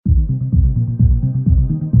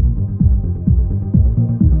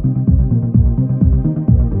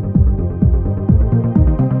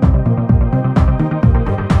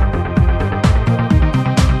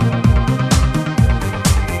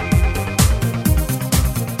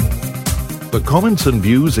The comments and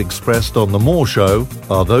views expressed on The More Show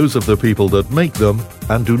are those of the people that make them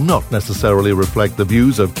and do not necessarily reflect the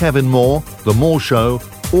views of Kevin Moore, The More Show,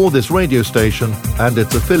 or this radio station and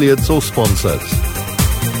its affiliates or sponsors.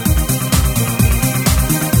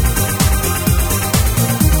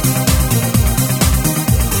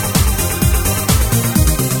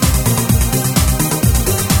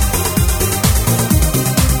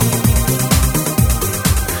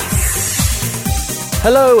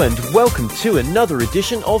 Hello and welcome to another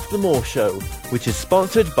edition of The More Show, which is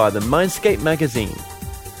sponsored by the Mindscape magazine.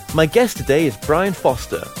 My guest today is Brian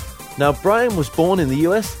Foster. Now, Brian was born in the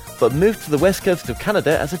US but moved to the west coast of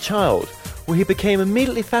Canada as a child, where he became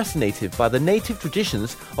immediately fascinated by the native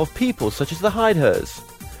traditions of peoples such as the Haidhurs.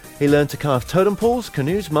 He learned to carve totem poles,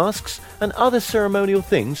 canoes, masks and other ceremonial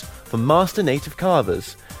things from master native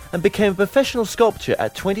carvers, and became a professional sculptor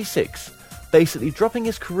at 26, basically dropping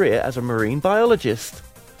his career as a marine biologist.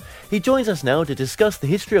 He joins us now to discuss the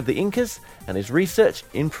history of the Incas and his research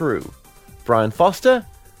in Peru. Brian Foster,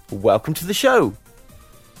 welcome to the show.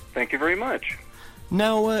 Thank you very much.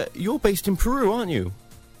 Now, you're based in Peru, aren't you?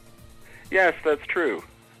 Yes, that's true.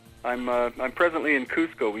 I'm presently in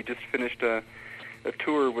Cusco. We just finished a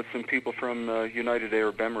tour with some people from United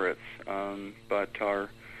Arab Emirates, but our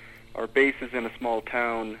base is in a small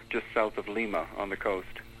town just south of Lima on the coast.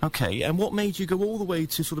 Okay, and what made you go all the way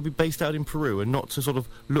to sort of be based out in Peru and not to sort of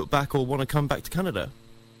look back or want to come back to Canada?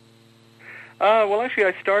 Well, actually,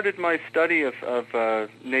 I started my study of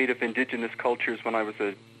native indigenous cultures when I was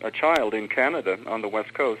a child in Canada on the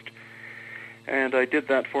west coast. And I did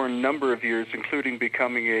that for a number of years, including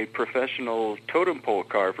becoming a professional totem pole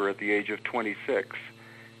carver at the age of 26.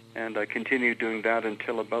 And I continued doing that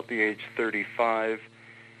until about the age 35.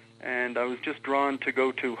 And I was just drawn to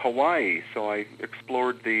go to Hawaii, so I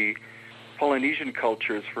explored the Polynesian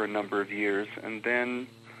cultures for a number of years, and then,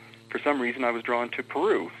 for some reason, I was drawn to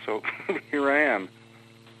Peru, so here I am.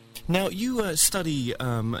 Now, you study,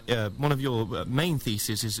 one of your main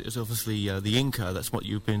theses is obviously the Inca. That's what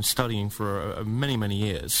you've been studying for many, many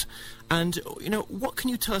years. And, you know, what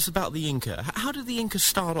can you tell us about the Inca? How did the Inca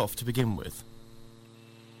start off to begin with?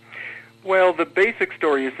 Well, the basic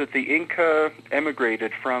story is that the Inca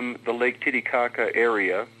emigrated from the Lake Titicaca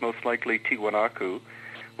area, most likely Tiwanaku,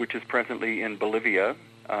 which is presently in Bolivia,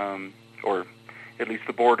 or at least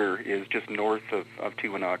the border is just north of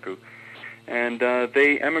Tiwanaku. And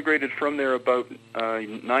they emigrated from there about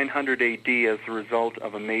 900 AD as a result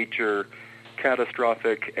of a major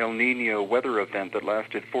catastrophic El Nino weather event that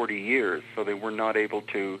lasted 40 years, so they were not able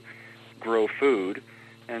to grow food.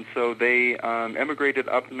 And so they emigrated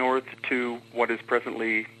up north to what is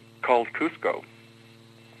presently called Cusco.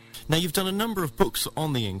 Now, you've done a number of books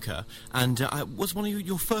on the Inca, and was one of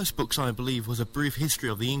your first books, I believe, was A Brief History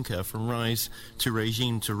of the Inca, From Rise to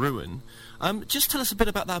Regime to Ruin. Just tell us a bit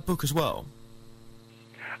about that book as well.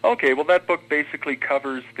 Okay, well, that book basically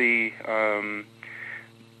covers the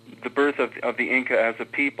birth of the Inca as a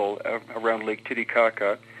people around Lake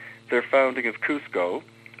Titicaca, their founding of Cusco,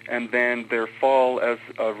 and then their fall as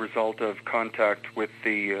a result of contact with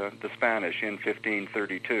the Spanish in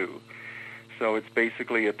 1532. So it's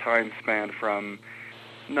basically a time span from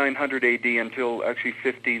 900 AD until actually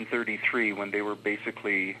 1533, when they were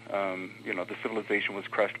basically, the civilization was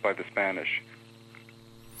crushed by the Spanish.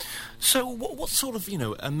 So what sort of,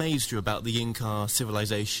 amazed you about the Inca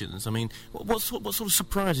civilizations? I mean, what sort of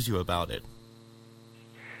surprises you about it?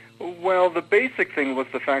 Well, the basic thing was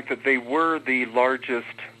the fact that they were the largest,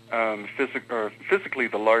 physically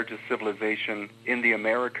the largest civilization in the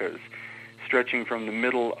Americas, stretching from the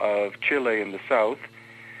middle of Chile in the south,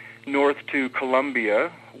 north to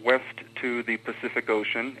Colombia, west to the Pacific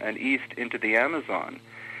Ocean, and east into the Amazon.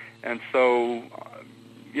 And so,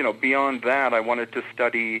 beyond that, I wanted to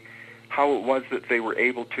study how it was that they were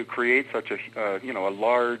able to create such a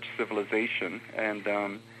large civilization,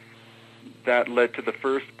 and that led to the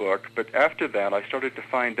first book. But after that, I started to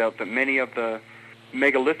find out that many of the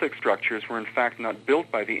megalithic structures were in fact not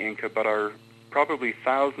built by the Inca, but are probably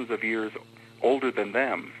thousands of years older than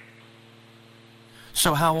them.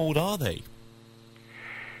 So how old are they?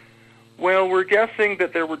 Well, we're guessing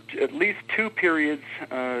that there were at least two periods,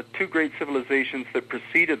 two great civilizations that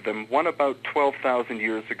preceded them, one about 12,000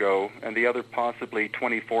 years ago, and the other possibly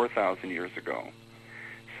 24,000 years ago.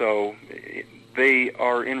 So they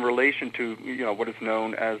are in relation to, what is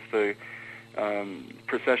known as the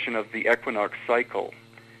precession of the equinox cycle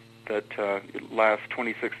that lasts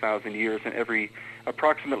 26,000 years, and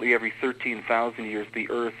approximately every 13,000 years the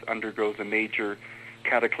Earth undergoes a major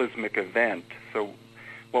cataclysmic event. So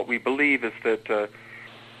what we believe is that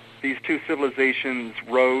these two civilizations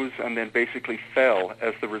rose and then basically fell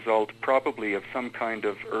as the result probably of some kind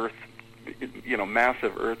of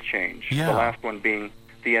massive earth change, Yeah. the last one being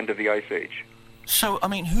the end of the Ice Age. So, I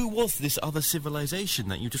mean, who was this other civilization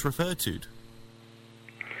that you just referred to?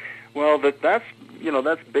 Well, that's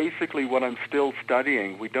basically what I'm still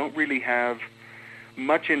studying. We don't really have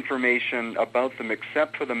much information about them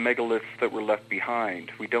except for the megaliths that were left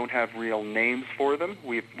behind. We don't have real names for them.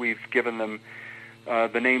 We've given them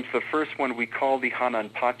the names. The first one we call the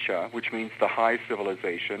Hananpacha, which means the high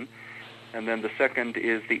civilization, and then the second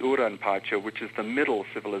is the Uranpacha, which is the middle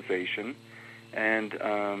civilization, and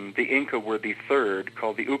the Inca were the third,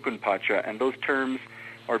 called the Ukunpacha, and those terms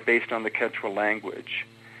are based on the Quechua language.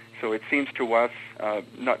 So it seems to us,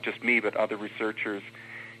 not just me, but other researchers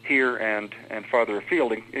here and farther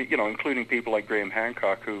afield, including people like Graham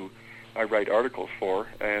Hancock, who I write articles for,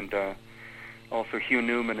 and also Hugh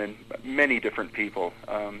Newman and many different people,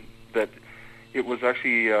 that it was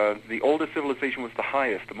actually the oldest civilization was the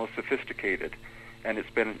highest, the most sophisticated, and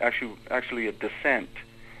it's been actually a descent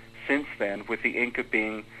since then, with the Inca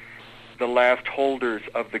being the last holders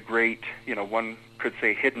of the great, one could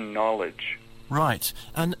say, hidden knowledge. Right,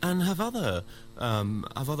 and have other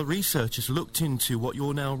researchers looked into what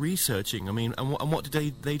you're now researching? I mean, and what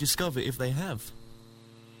did they discover, if they have?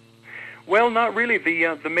 Well, not really.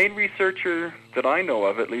 The main researcher that I know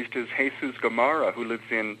of, at least, is Jesus Gamarra, who lives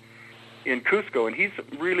in Cusco, and he's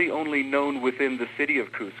really only known within the city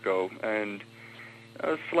of Cusco and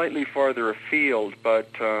slightly farther afield. But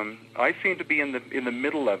I seem to be in the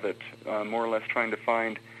middle of it, more or less trying to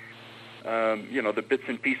find the bits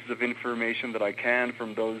and pieces of information that I can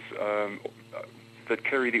from those that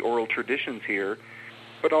carry the oral traditions here,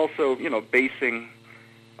 but also, basing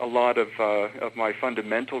a lot of my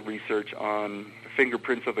fundamental research on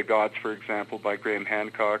Fingerprints of the Gods, for example, by Graham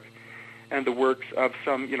Hancock, and the works of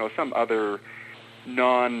some other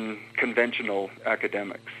non-conventional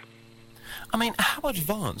academics. I mean, how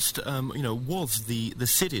advanced, was the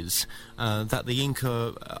cities that the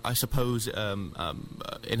Inca, I suppose,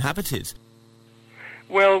 inhabited?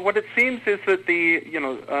 Well, what it seems is that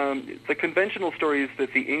the conventional story is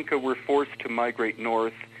that the Inca were forced to migrate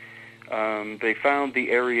north. They found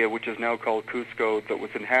the area, which is now called Cusco, that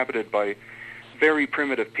was inhabited by very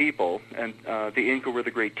primitive people, and the Inca were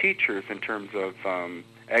the great teachers in terms of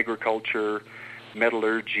agriculture,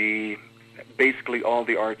 metallurgy, basically all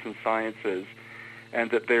the arts and sciences, and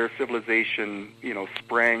that their civilization,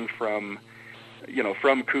 sprang from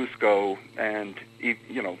Cusco and,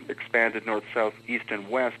 expanded north, south, east, and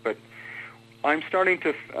west. But I'm starting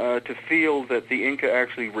to feel that the Inca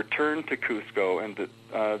actually returned to Cusco, and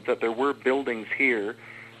that there were buildings here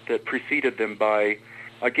that preceded them by,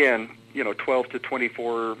 again, 12 to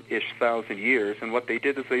 24-ish thousand years. And what they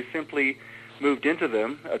did is they simply moved into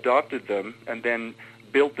them, adopted them, and then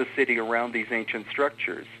built the city around these ancient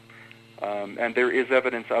structures. And there is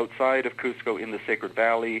evidence outside of Cusco in the Sacred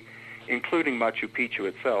Valley, including Machu Picchu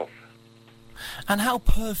itself. And how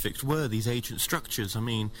perfect were these ancient structures? I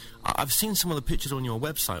mean, I've seen some of the pictures on your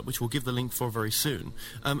website, which we'll give the link for very soon,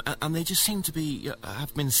 and they just seem to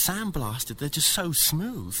have been sandblasted. They're just so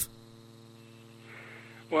smooth.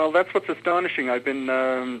 Well, that's what's astonishing. I've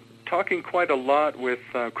been talking quite a lot with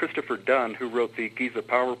Christopher Dunn, who wrote the Giza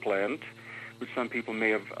Power Plant, which some people may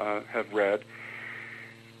have read.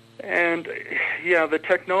 And, yeah,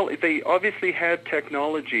 they obviously had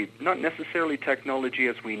technology, not necessarily technology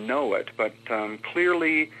as we know it, but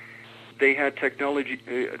clearly they had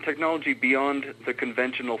technology beyond the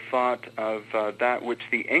conventional thought of that which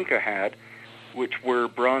the Inca had, which were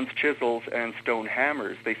bronze chisels and stone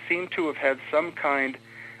hammers. They seem to have had some kind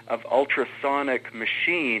of ultrasonic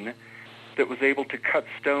machine that was able to cut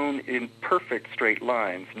stone in perfect straight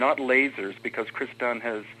lines, not lasers, because Chris Dunn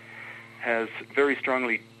has very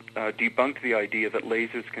strongly debunked the idea that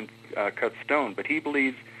lasers can cut stone, but he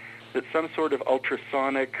believes that some sort of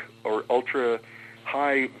ultrasonic or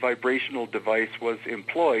ultra-high vibrational device was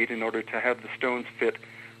employed in order to have the stones fit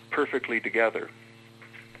perfectly together.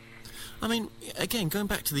 I mean, again, going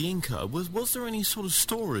back to the Inca, was there any sort of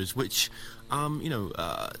stories which, came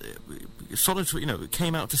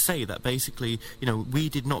out to say that basically, we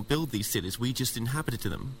did not build these cities, we just inhabited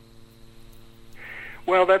them?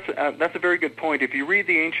 Well, that's a very good point. If you read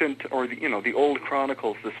the ancient or the old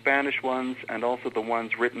chronicles, the Spanish ones and also the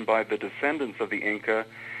ones written by the descendants of the Inca,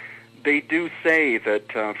 they do say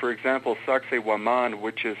that, for example, Sacsayhuaman,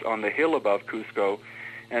 which is on the hill above Cusco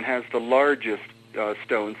and has the largest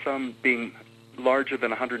stones, some being larger than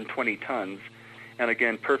 120 tons, and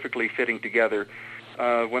again perfectly fitting together.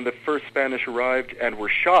 When the first Spanish arrived and were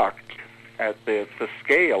shocked at the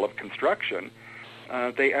scale of construction,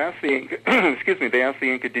 they asked the Inca, they asked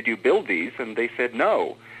the Inca, did you build these? And they said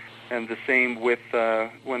no. And the same with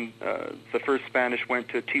when the first Spanish went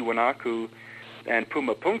to Tiwanaku and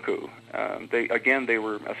Pumapunku. They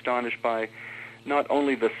were astonished by not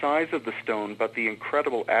only the size of the stone, but the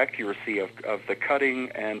incredible accuracy of the cutting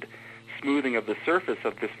and smoothing of the surface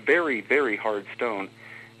of this very, very hard stone.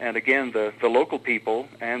 And again, the local people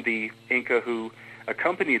and the Inca who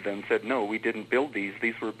accompanied them said, no, we didn't build these.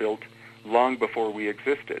 These were built long before we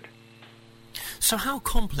existed. So how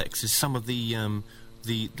complex is some of the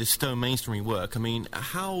stone masonry work? I mean,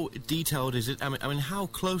 how detailed is it? I mean, how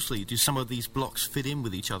closely do some of these blocks fit in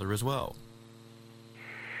with each other as well?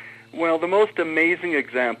 Well, the most amazing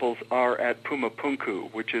examples are at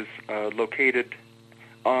Pumapunku, which is located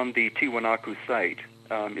on the Tiwanaku site.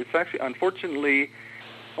 It's actually, unfortunately,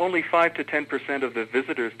 only 5 to 10% of the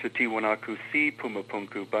visitors to Tiwanaku see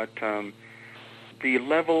Pumapunku, but the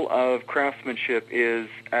level of craftsmanship is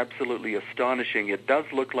absolutely astonishing. It does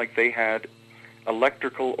look like they had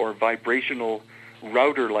electrical or vibrational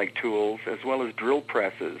router-like tools, as well as drill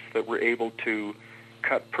presses that were able to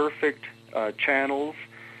cut perfect channels,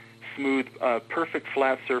 smooth perfect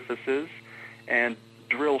flat surfaces, and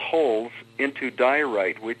drill holes into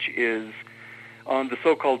diorite, which is on the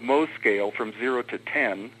so-called Mohs scale from 0 to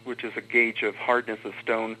 10, which is a gauge of hardness of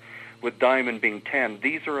stone, with diamond being 10.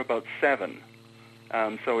 These are about 7.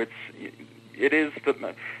 So it is,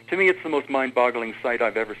 to me, it's the most mind-boggling sight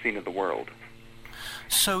I've ever seen in the world.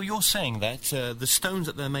 So you're saying that the stones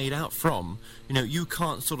that they're made out from, you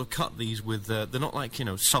can't sort of cut these with, they're not like,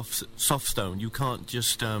 soft stone. You can't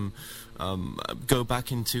just go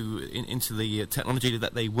back into the technology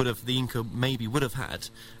that the Inca maybe would have had.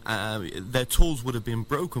 Their tools would have been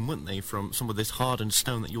broken, wouldn't they, from some of this hardened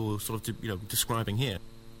stone that you're sort of describing here?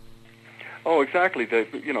 Oh, exactly.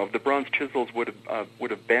 The bronze chisels would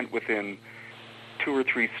have bent within 2 or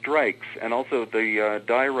 3 strikes, and also the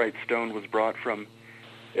diorite stone was brought from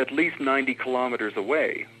at least 90 kilometers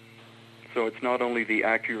away. So it's not only the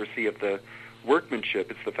accuracy of the workmanship,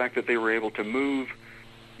 it's the fact that they were able to move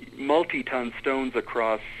multi-ton stones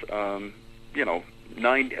across, at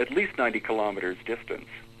least 90 kilometers distance.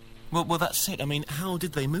 Well, that's it. I mean, how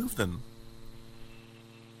did they move them?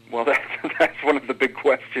 Well, that's one of the big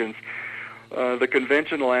questions. The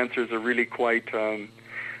conventional answers are really quite...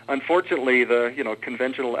 Unfortunately, the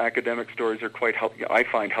conventional academic stories are quite, I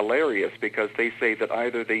find, hilarious, because they say that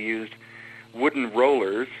either they used wooden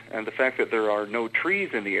rollers, and the fact that there are no trees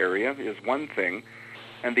in the area is one thing,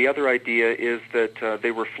 and the other idea is that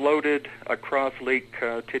they were floated across Lake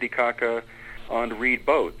Titicaca on reed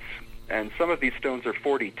boats. And some of these stones are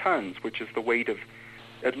 40 tons, which is the weight of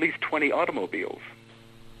at least 20 automobiles.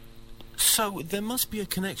 So there must be a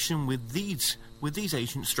connection with these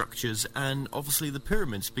ancient structures and obviously the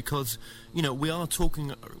pyramids, because we are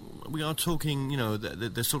talking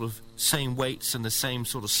the sort of same weights and the same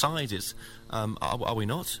sort of sizes, are we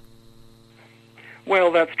not?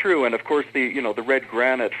 Well, that's true, and of course the red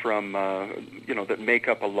granite from that make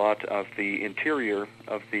up a lot of the interior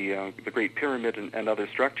of the Great Pyramid and other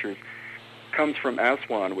structures comes from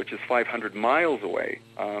Aswan, which is 500 miles away.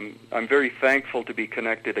 I'm very thankful to be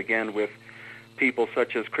connected again with people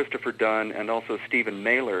such as Christopher Dunn and also Stephen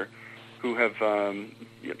Mailer, who have,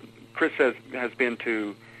 Chris has been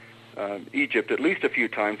to Egypt at least a few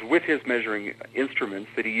times with his measuring instruments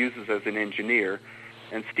that he uses as an engineer,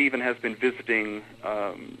 and Stephen has been visiting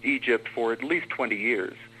Egypt for at least 20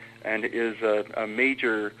 years and is a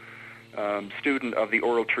major student of the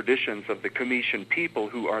oral traditions of the Comitian people,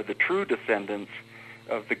 who are the true descendants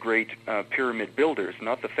of the great pyramid builders,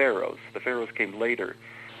 not the pharaohs. The pharaohs came later.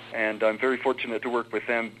 And I'm very fortunate to work with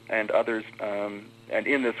them and others. And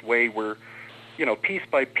in this way, we're, piece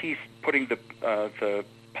by piece, putting the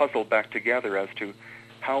puzzle back together as to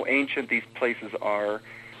how ancient these places are,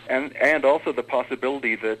 and also the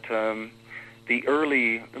possibility that the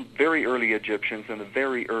very early Egyptians and the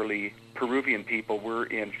very early Peruvian people were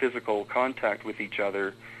in physical contact with each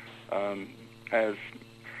other, as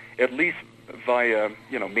at least via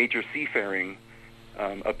major seafaring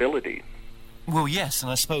ability. Well, yes,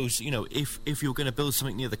 and I suppose if you're going to build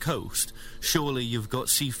something near the coast, surely you've got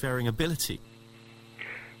seafaring ability.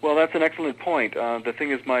 Well, that's an excellent point. The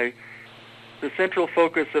thing is, the central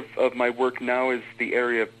focus of my work now is the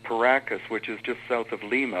area of Paracas, which is just south of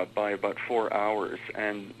Lima by about 4 hours,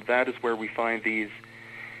 and that is where we find these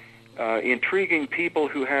intriguing people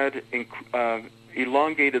who had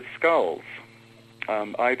elongated skulls,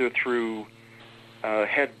 either through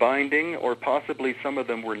head binding, or possibly some of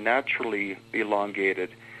them were naturally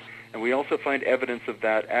elongated. And we also find evidence of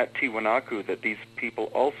that at Tiwanaku, that these people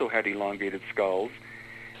also had elongated skulls.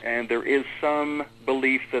 And there is some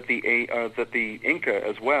belief that the Inca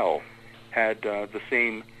as well had the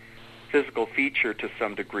same physical feature to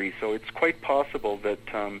some degree. So it's quite possible that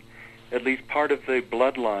at least part of the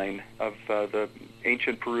bloodline of the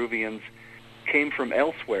ancient Peruvians came from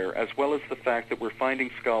elsewhere, as well as the fact that we're finding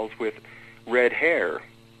skulls with red hair,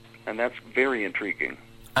 and that's very intriguing.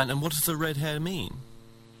 And what does the red hair mean?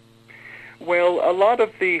 Well, a lot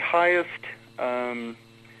of the highest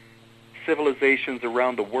civilizations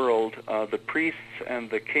around the world, the priests and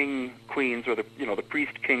the king queens, or the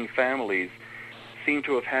priest king families, seem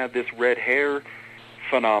to have had this red hair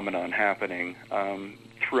phenomenon happening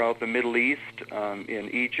throughout the Middle East, in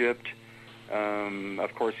Egypt,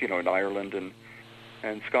 of course, in Ireland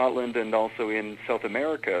and Scotland, and also in South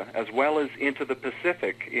America, as well as into the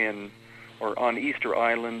Pacific on Easter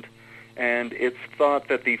Island. And it's thought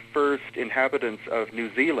that the first inhabitants of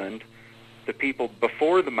New Zealand, the people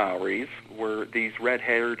before the Maoris, were these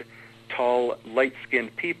red-haired, tall,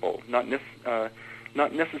 light-skinned people, not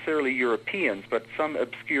necessarily Europeans, but some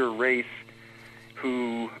obscure race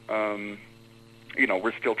who,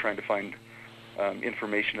 we're still trying to find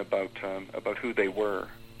information about who they were.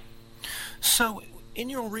 So, in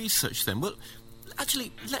your research, then, well,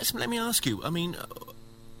 actually, let me ask you. I mean,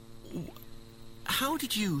 how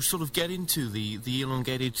did you sort of get into the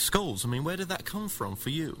elongated skulls? I mean, where did that come from for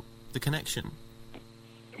you? The connection?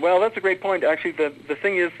 Well, that's a great point. Actually, the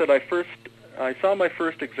thing is that I saw my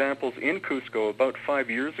first examples in Cusco about 5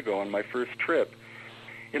 years ago on my first trip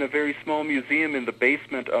in a very small museum in the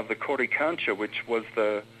basement of the Coricancha, which was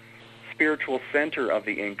the spiritual center of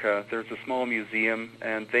the Inca. There's a small museum,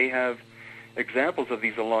 and they have examples of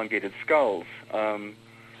these elongated skulls.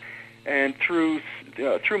 And through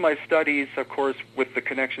my studies, of course, with the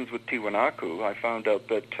connections with Tiwanaku, I found out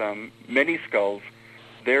that many skulls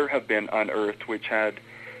there have been unearthed which had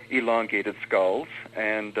elongated skulls,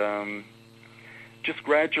 and just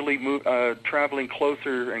gradually traveling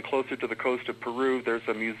closer and closer to the coast of Peru, there's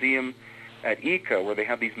a museum at Ica where they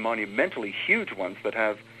have these monumentally huge ones that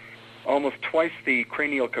have almost twice the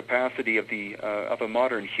cranial capacity of a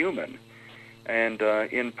modern human. And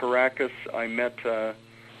in Paracas, I met a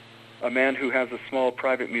man who has a small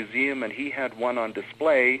private museum, and he had one on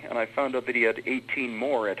display, and I found out that he had 18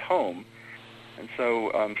 more at home. And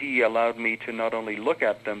so he allowed me to not only look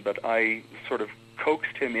at them, but I sort of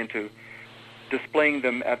coaxed him into displaying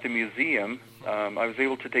them at the museum. I was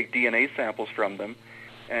able to take DNA samples from them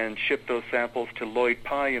and ship those samples to Lloyd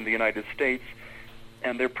Pye in the United States,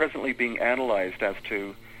 and they're presently being analyzed as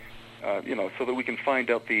to, so that we can find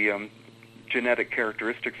out the genetic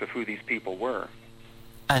characteristics of who these people were.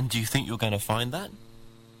 And do you think you're going to find that?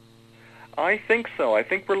 I think so. I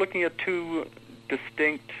think we're looking at two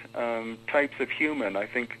distinct types of human. I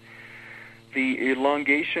think the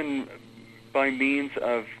elongation by means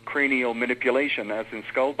of cranial manipulation, as in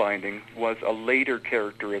skull binding, was a later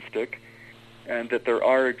characteristic, and that there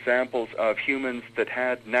are examples of humans that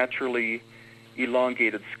had naturally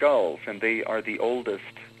elongated skulls, and they are the oldest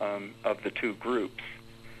of the two groups.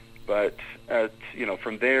 But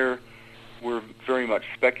from there, we're very much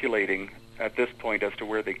speculating at this point as to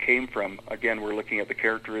where they came from. Again, we're looking at the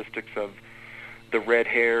characteristics of the red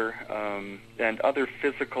hair and other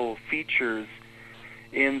physical features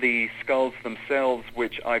in the skulls themselves,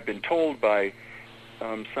 which I've been told by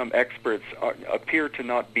some experts appear to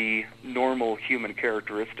not be normal human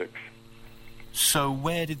characteristics. So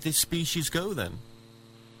where did this species go then?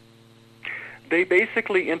 They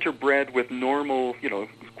basically interbred with normal,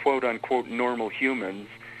 quote-unquote normal humans,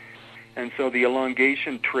 and so the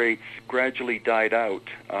elongation traits gradually died out.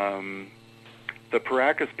 The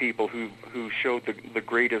Paracas people who showed the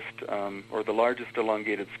greatest or the largest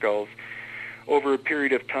elongated skulls over a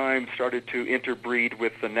period of time started to interbreed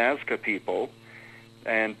with the Nazca people,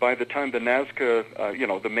 and by the time the Nazca,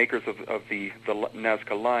 the makers of the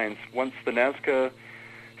Nazca lines, once the Nazca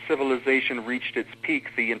civilization reached its peak,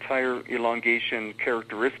 the entire elongation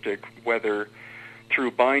characteristic, whether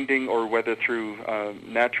through binding or whether through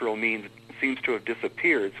natural means, seems to have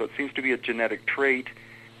disappeared. So it seems to be a genetic trait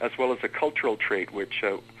as well as a cultural trait which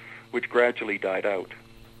gradually died out.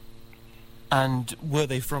 And were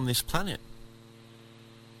they from this planet?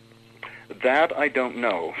 That I don't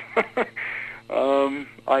know.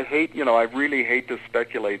 I really hate to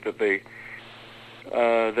speculate that they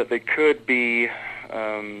could be,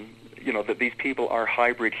 that these people are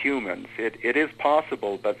hybrid humans. It is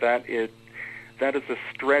possible, but that is a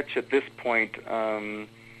stretch at this point.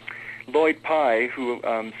 Lloyd Pye, who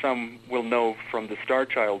some will know from the Star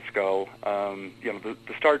Child skull, the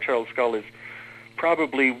Star Child skull is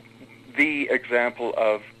probably the example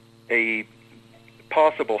of a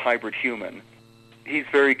possible hybrid human. he's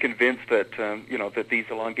very convinced that that these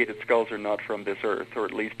elongated skulls are not from this Earth, or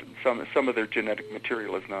at least some of their genetic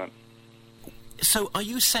material is not. So, are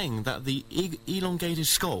you saying that the elongated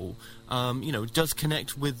skull, does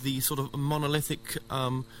connect with the sort of monolithic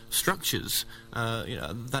structures,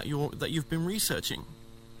 that you've been researching?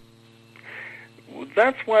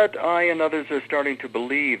 That's what I and others are starting to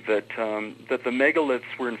believe, that the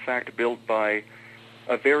megaliths were in fact built by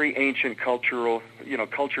a very ancient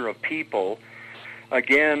culture of people.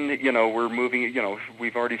 Again, we're moving.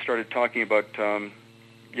 We've already started talking about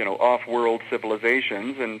off-world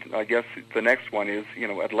civilizations, and I guess the next one is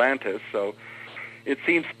Atlantis. So it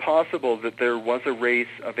seems possible that there was a race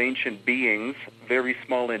of ancient beings, very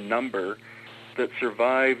small in number, that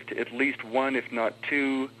survived at least one, if not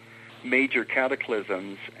two, major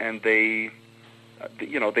cataclysms, and they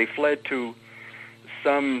fled to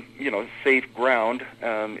some safe ground,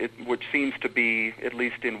 which seems to be, at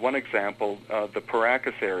least in one example, the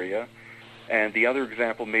Paracas area, and the other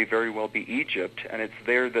example may very well be Egypt, and it's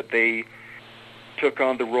there that they took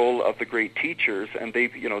on the role of the great teachers, and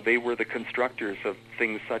they were the constructors of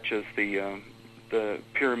things such as the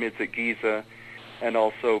pyramids at Giza, and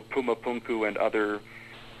also Pumapunku and other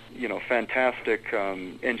fantastic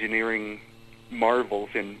engineering marvels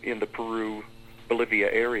in the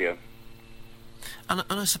Peru-Bolivia area. And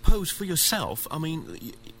I suppose for yourself, I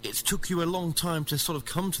mean, it took you a long time to sort of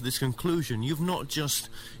come to this conclusion. You've not just,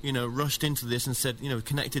 rushed into this and said,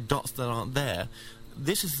 connected dots that aren't there.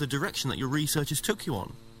 This is the direction that your researchers took you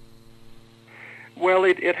on. Well,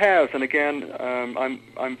 it has, and again,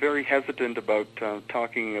 I'm very hesitant about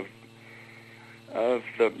talking of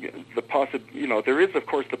the there is of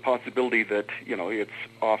course the possibility that it's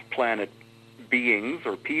off-planet beings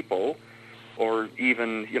or people, or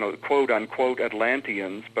even quote unquote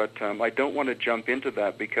Atlanteans, but I don't want to jump into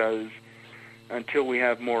that, because until we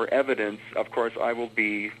have more evidence, of course, I will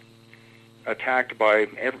be attacked by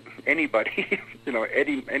anybody,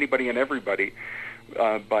 anybody and everybody,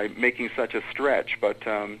 by making such a stretch. But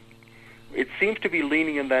it seems to be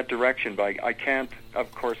leaning in that direction. But I can't,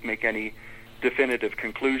 of course, make any definitive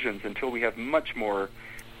conclusions until we have much more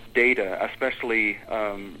data, especially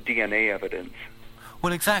DNA evidence.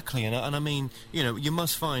 Well, exactly, and I mean, you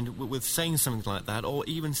must find with saying something like that, or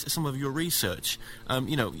even some of your research,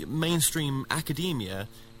 mainstream academia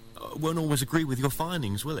won't always agree with your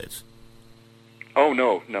findings, will it? Oh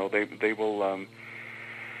no, they will.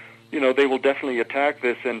 They will definitely attack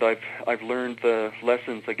this, and I've learned the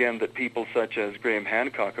lessons again that people such as Graham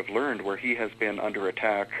Hancock have learned, where he has been under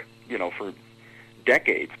attack, for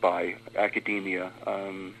decades by academia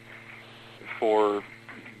for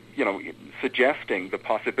suggesting the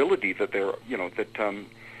possibility that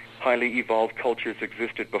highly evolved cultures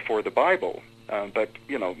existed before the Bible. But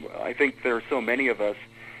I think there are so many of us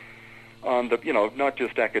on the not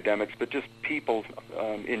just academics, but just people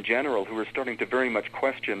in general, who are starting to very much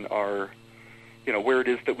question our where it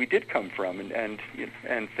is that we did come from, and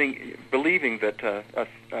believing that a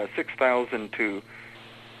 6,000 to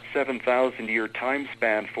 7,000 year time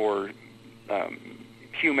span for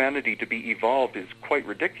humanity to be evolved is quite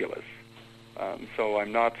ridiculous. So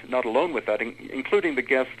I'm not alone with that, including the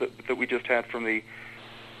guests that we just had from the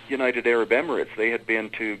United Arab Emirates. They had been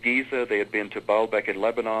to Giza, they had been to Baalbek in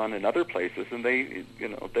Lebanon and other places, and they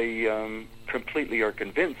completely are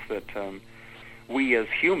convinced that we as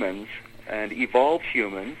humans and evolved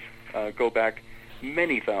humans go back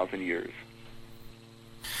many thousand years.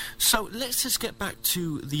 So let's just get back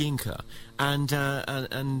to the Inca, and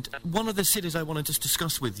one of the cities I want to just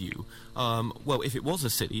discuss with you, well, if it was a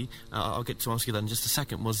city, I'll get to ask you that in just a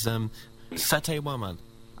second, was Sacsayhuaman.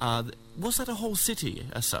 Was that a whole city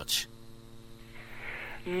as such?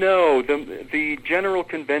 No, the general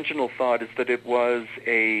conventional thought is that it was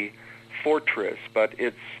a fortress, but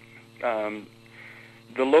it's the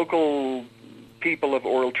local people of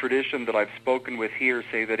oral tradition that I've spoken with here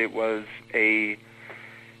say that it was it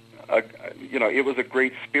was a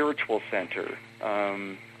great spiritual center,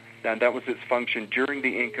 and that was its function during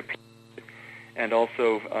the Inca period, and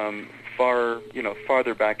also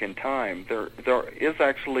farther back in time. There is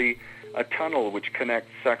actually a tunnel which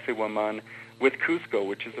connects Sacsayhuaman with Cusco,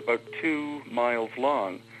 which is about 2 miles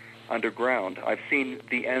long underground. I've seen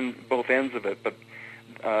both ends of it, but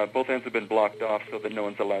both ends have been blocked off so that no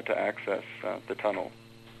one's allowed to access the tunnel.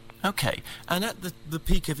 Okay, and at the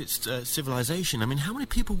peak of its civilization, I mean, how many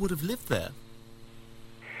people would have lived there?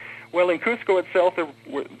 Well, in Cusco itself,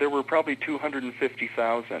 there were probably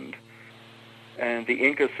 250,000. And the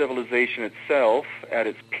Inca civilization itself, at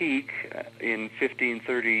its peak in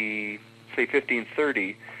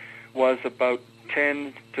 1530, was about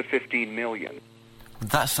 10 to 15 million.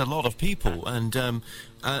 That's a lot of people, and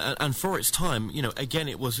for its time, you know, again,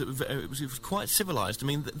 it was quite civilized. I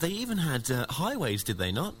mean, they even had highways, did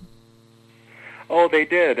they not? Oh, they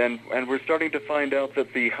did, and we're starting to find out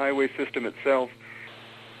that the highway system itself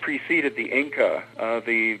preceded the Inca.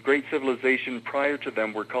 The great civilization prior to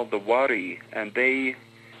them were called the Wari, and they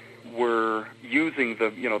were using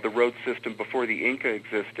the road system before the Inca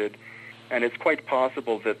existed. And it's quite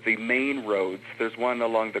possible that the main roads, there's one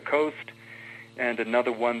along the coast and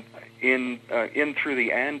another one in through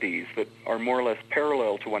the Andes that are more or less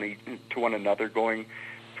parallel to one another, going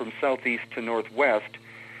from southeast to northwest,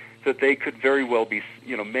 that they could very well be,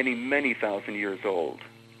 you know, many thousand years old.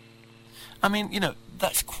 I mean, you know,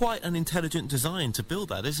 that's quite an intelligent design to build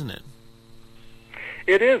that, isn't it?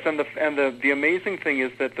 It is, and the amazing thing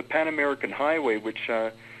is that the Pan American Highway, which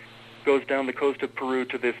goes down the coast of Peru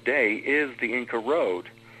to this day, is the Inca Road,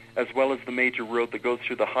 as well as the major road that goes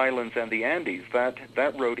through the highlands and the Andes. That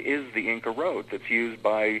road is the Inca Road that's used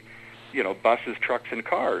by, you know, buses, trucks, and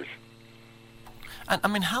cars. And I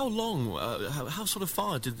mean, how long, how sort of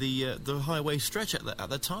far did the highway stretch at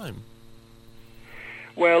that time?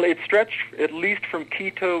 Well, it stretched at least from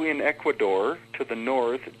Quito in Ecuador to the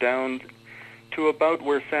north down to about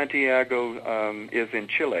where Santiago is in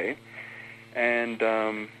Chile, and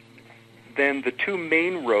then the two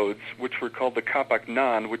main roads, which were called the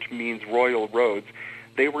Capacnan, which means royal roads,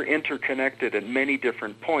 they were interconnected at many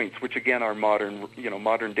different points, which again are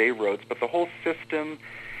modern day roads. But the whole system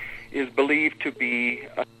is believed to be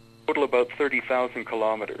a total about 30,000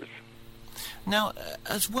 kilometers. Now,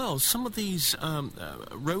 as well, some of these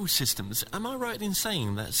road systems, am I right in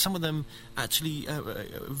saying that some of them actually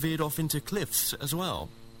veered off into cliffs as well?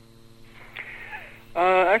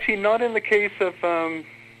 Actually, not in the case of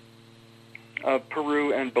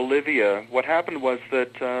Peru and Bolivia. What happened was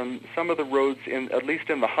that some of the roads, at least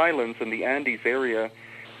in the highlands and the Andes area,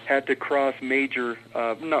 had to cross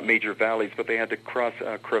not major valleys, but they had to cross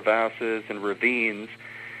crevasses and ravines.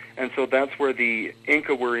 And so that's where the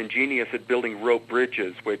Inca were ingenious at building rope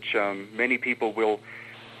bridges, which many people will,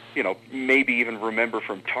 you know, maybe even remember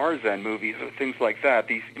from Tarzan movies or things like that.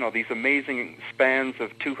 These amazing spans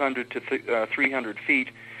of 200 to 300 feet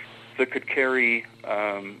that could carry,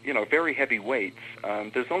 very heavy weights.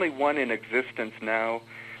 There's only one in existence now,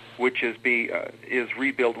 which is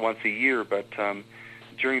rebuilt once a year, but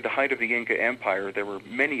during the height of the Inca Empire, there were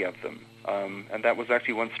many of them, and that was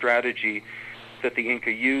actually one strategy that the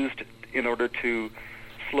Inca used in order to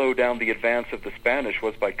slow down the advance of the Spanish,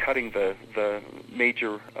 was by cutting the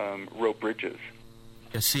major rope bridges.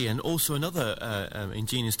 I see, and also another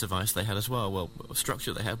ingenious device they had as well,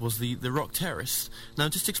 structure they had, was the rock terrace. Now,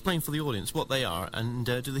 just explain for the audience what they are, and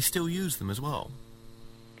do they still use them as well?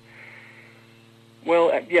 Well,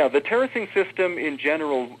 the terracing system in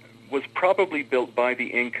general was probably built by the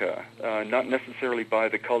Inca, not necessarily by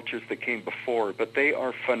the cultures that came before, but they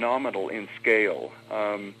are phenomenal in scale.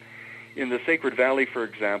 In the Sacred Valley, for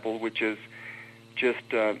example, which is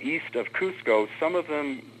just east of Cusco, some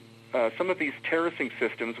of these terracing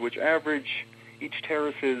systems, which average, each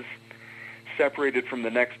terrace is separated from the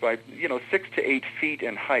next by 6 to 8 feet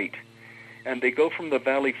in height, and they go from the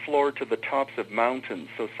valley floor to the tops of mountains.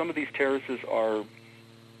 So some of these terraces are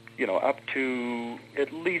up to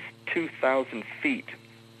at least 2,000 feet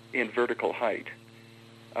in vertical height.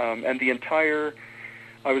 And the entire,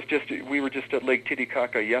 we were just at Lake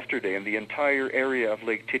Titicaca yesterday, and the entire area of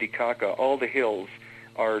Lake Titicaca, all the hills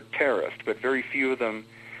are terraced, but very few of them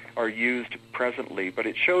are used presently. But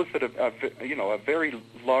it shows that a very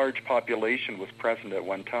large population was present at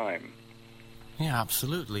one time. Yeah,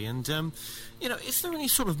 absolutely. And, is there any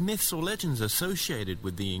sort of myths or legends associated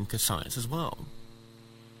with the Inca sites as well?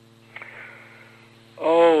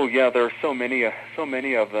 Oh, yeah, there are so many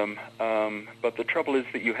of them. But the trouble is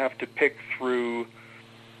that you have to pick through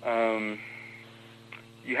the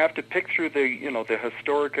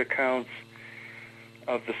historic accounts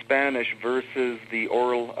of the Spanish versus the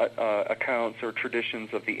oral accounts or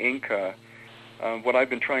traditions of the Inca. What I've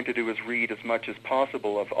been trying to do is read as much as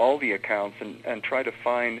possible of all the accounts and try to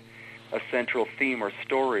find a central theme or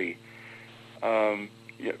story.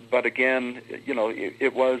 But again,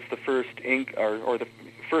 it was the first Inca, or the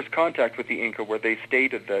first contact with the Inca, where they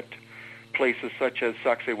stated that places such as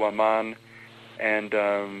Sacsayhuaman and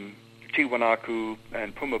Tiwanaku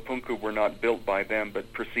and Pumapunku were not built by them,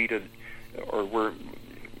 but preceded or were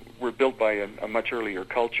built by a much earlier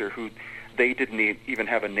culture who they didn't even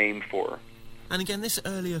have a name for. And again, this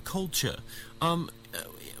earlier culture,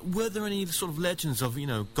 were there any sort of legends of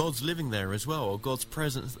gods living there as well, or gods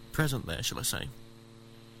present there, shall I say?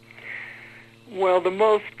 Well, the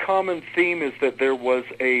most common theme is that there was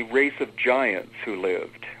a race of giants who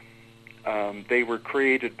lived. They were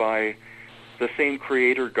created by the same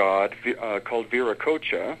creator god called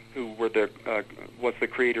Viracocha, who was the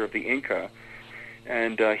creator of the Inca.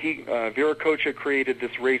 And Viracocha created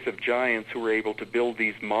this race of giants who were able to build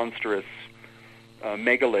these monstrous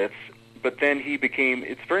megaliths. But then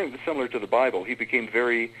it's very similar to the Bible, he became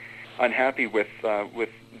very unhappy with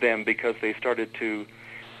them because they started to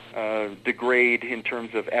degrade in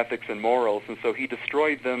terms of ethics and morals, and so he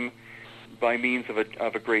destroyed them by means of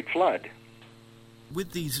a great flood.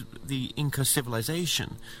 With the Inca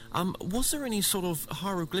civilization, was there any sort of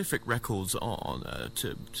hieroglyphic records on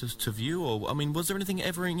to view, or I mean, was there anything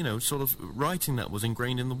ever, sort of writing that was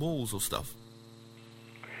ingrained in the walls or stuff?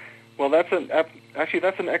 Well, that's an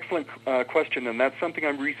excellent question, and that's something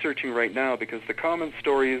I'm researching right now, because the common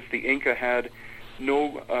story is the Inca had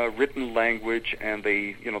no written language, and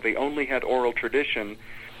they only had oral tradition.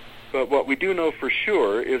 But what we do know for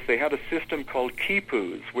sure is they had a system called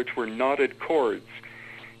quipus, which were knotted cords,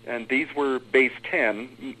 and these were base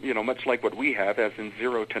 10, much like what we have, as in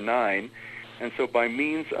 0 to 9. And so by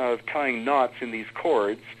means of tying knots in these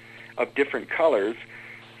cords of different colors,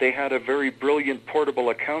 they had a very brilliant portable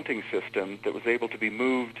accounting system that was able to be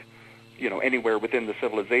moved, anywhere within the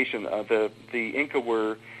civilization. The Inca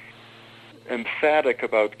were emphatic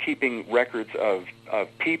about keeping records of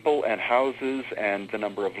people and houses and the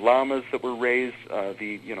number of llamas that were raised,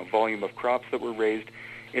 the volume of crops that were raised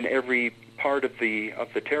in every part of the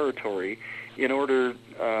territory, in order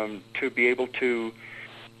to be able to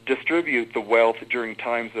distribute the wealth during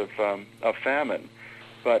times of famine.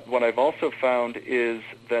 But what I've also found is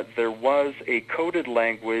that there was a coded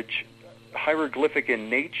language, hieroglyphic in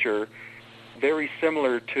nature, very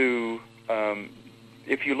similar to,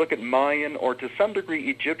 if you look at Mayan or to some degree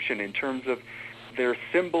Egyptian, in terms of their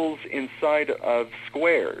symbols inside of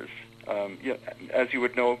squares. As you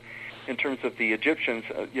would know, in terms of the Egyptians,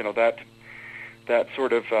 that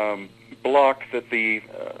sort of block that the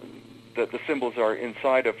symbols are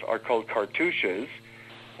inside of are called cartouches.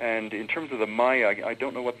 And in terms of the Maya, I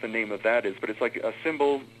don't know what the name of that is, but it's like a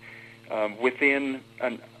symbol within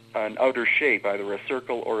an outer shape, either a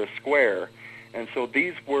circle or a square. And so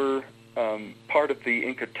these were part of the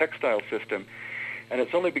Inca textile system. And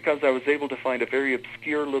it's only because I was able to find a very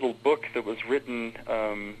obscure little book that was written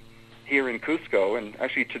here in Cusco. And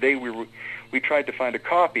actually today we tried to find a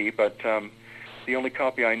copy, but the only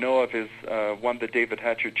copy I know of is one that David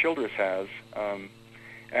Hatcher Childress has.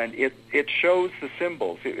 And it shows the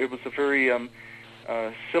symbols. It was a very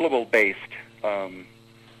syllable-based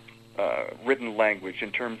written language,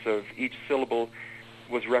 in terms of each syllable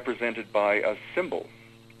was represented by a symbol,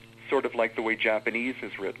 sort of like the way Japanese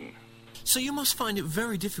is written. So you must find it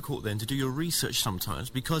very difficult then to do your research sometimes,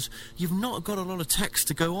 because you've not got a lot of text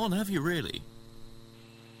to go on, have you, really?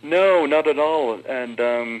 No, not at all.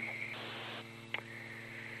 And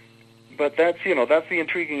but that's the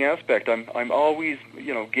intriguing aspect. I'm always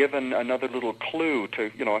given another little clue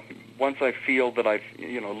to once I feel that I've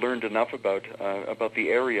learned enough about the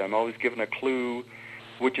area, I'm always given a clue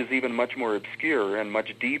which is even much more obscure and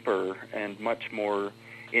much deeper and much more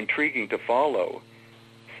intriguing to follow.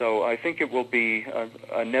 So I think it will be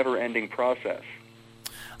a never-ending process.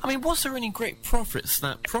 I mean, was there any great prophets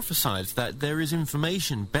that prophesied that there is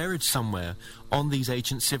information buried somewhere on these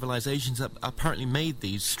ancient civilizations that apparently made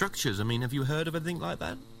these structures? I mean, have you heard of anything like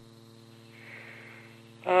that?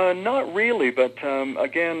 Not really, but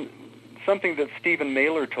again, something that Stephen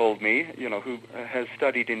Mailer told me, who has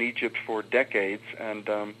studied in Egypt for decades,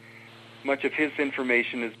 and much of his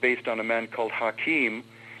information is based on a man called Hakim,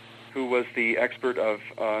 who was the expert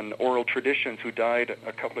on oral traditions, who died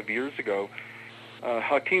a couple of years ago.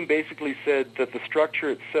 Hakim basically said that the structure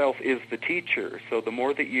itself is the teacher. So the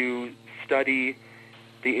more that you study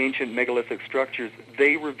the ancient megalithic structures,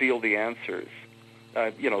 they reveal the answers,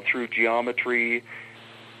 through geometry,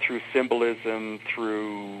 through symbolism,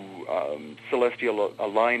 through celestial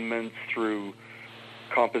alignments, through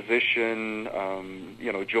composition,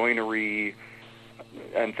 joinery,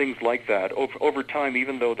 and things like that. Over time,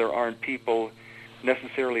 even though there aren't people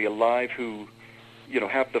necessarily alive who,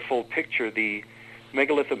 have the full picture, the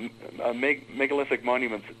megalithic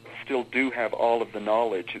monuments still do have all of the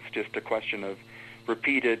knowledge. It's just a question of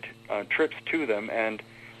repeated trips to them and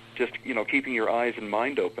just, keeping your eyes and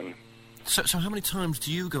mind open. So how many times do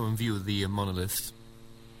you go and view the monoliths?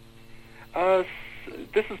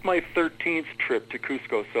 This is my 13th trip to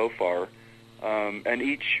Cusco so far, and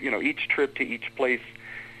each trip to each place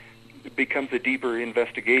becomes a deeper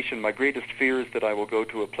investigation. My greatest fear is that I will go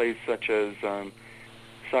to a place such as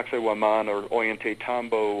Sacsayhuaman or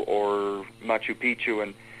Ollantaytambo or Machu Picchu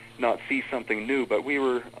and not see something new. But we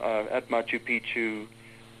were at Machu Picchu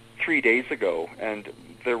 3 days ago, and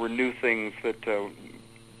there were new things that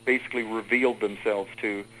basically revealed themselves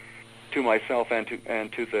to myself and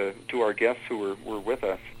to our guests who were with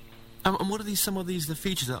us. And what are some of the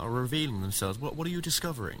features that are revealing themselves? What are you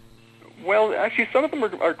discovering? Well, actually, some of them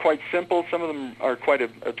are quite simple. Some of them are quite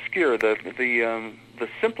obscure. The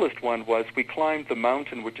simplest one was we climbed the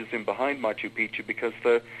mountain which is in behind Machu Picchu, because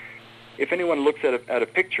if anyone looks at a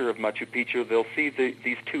picture of Machu Picchu, they'll see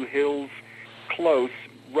these two hills close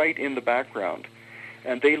right in the background,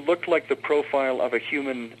 and they look like the profile of a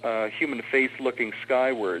human face looking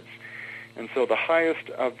skywards. And so the highest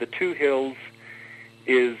of the two hills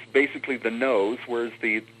is basically the nose, whereas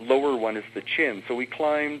the lower one is the chin. So we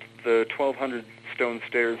climbed the 1,200 stone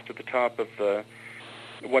stairs to the top of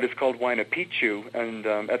what is called Huayna Picchu, and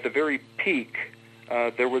at the very peak,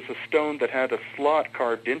 there was a stone that had a slot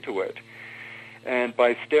carved into it. And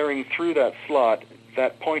by staring through that slot,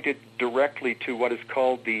 that pointed directly to what is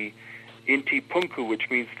called the Inti Punku, which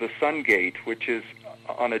means the Sun Gate, which is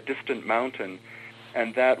on a distant mountain.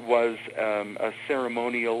 And that was a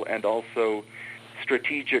ceremonial and also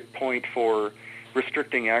strategic point for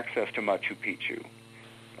restricting access to Machu Picchu.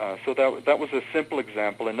 So that was a simple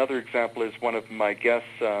example. Another example is one of my guests,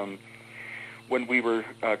 when we were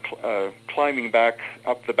climbing back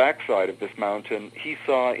up the backside of this mountain, he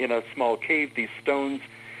saw in a small cave these stones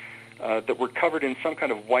that were covered in some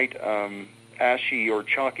kind of white ashy or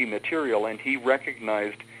chalky material, and he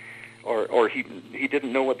recognized, or he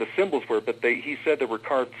didn't know what the symbols were, but he said they were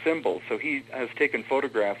carved symbols. So he has taken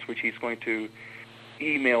photographs, which he's going to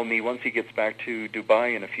email me once he gets back to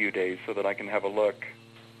Dubai in a few days so that I can have a look.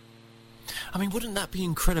 I mean, wouldn't that be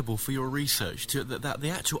incredible for your research, that the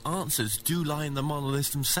actual answers do lie in the monoliths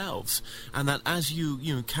themselves, and that as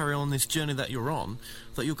you carry on this journey that you're on,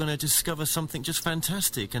 that you're going to discover something just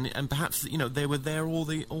fantastic, and perhaps they were there all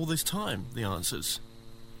this time, the answers.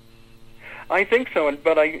 I think so,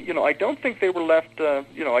 but I don't think they were left.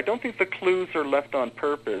 I don't think the clues are left on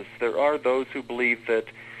purpose. There are those who believe that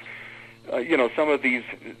some of these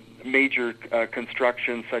major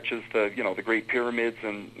constructions, such as the Great Pyramids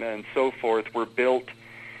and so forth, were built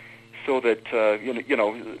so that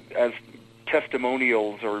as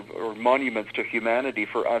testimonials or monuments to humanity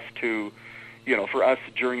for us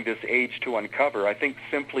during this age to uncover. I think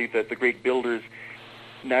simply that the great builders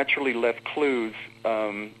naturally left clues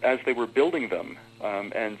as they were building them,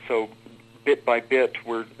 and so bit by bit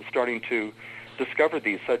we're starting to discover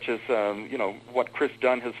these, such as what Chris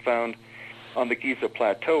Dunn has found on the Giza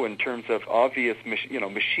Plateau in terms of obvious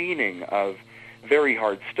machining of very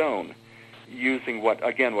hard stone using what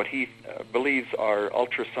he believes are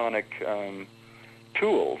ultrasonic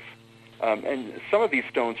tools. And some of these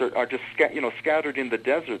stones are just scattered in the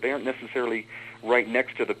desert. They aren't necessarily right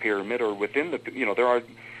next to the pyramid or within the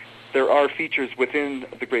there are features within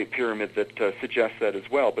the Great Pyramid that suggest that as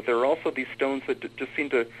well. But there are also these stones that just seem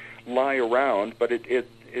to lie around. But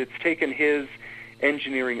it's taken his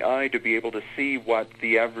engineering eye to be able to see what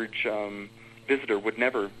the average visitor would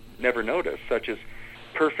never notice, such as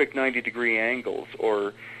perfect 90-degree angles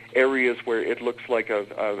or areas where it looks like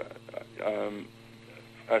a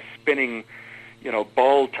spinning,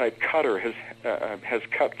 ball-type cutter has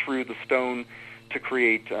cut through the stone to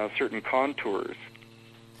create certain contours.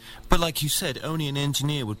 But like you said, only an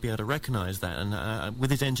engineer would be able to recognize that, and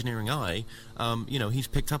with his engineering eye, he's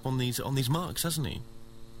picked up on these marks, hasn't he?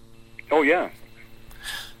 Oh yeah.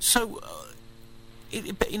 So,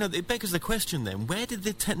 it begs the question then: where did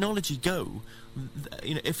the technology go?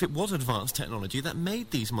 If it was advanced technology that made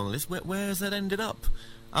these monoliths, where has that ended up?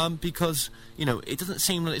 Because it doesn't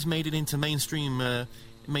seem that it's made it into mainstream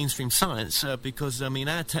science. Because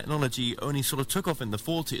our technology only sort of took off in the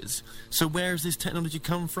 40s. So where has this technology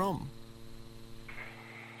come from?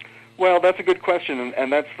 Well, that's a good question,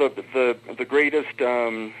 and that's the greatest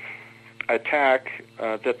attack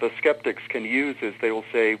that the skeptics can use is they will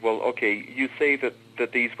say, well, okay, you say that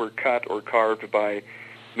these were cut or carved by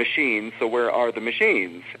machines, so where are the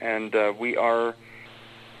machines? And we are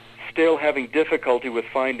still having difficulty with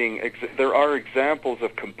finding. There are examples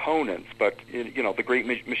of components, but the great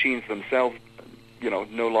machines themselves,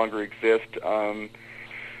 no longer exist.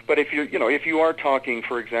 But if you are talking,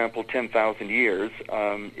 for example, 10,000 years,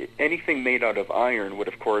 anything made out of iron would,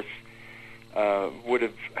 of course, would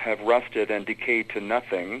have rusted and decayed to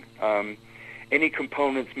nothing. Any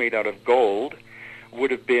components made out of gold would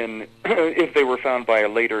have been, if they were found by a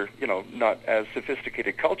later, not as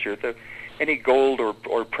sophisticated culture, any gold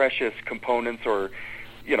or precious components or,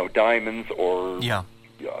 diamonds or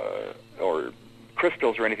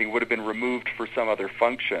crystals or anything would have been removed for some other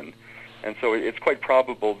function. And so it's quite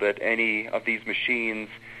probable that any of these machines,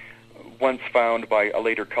 once found by a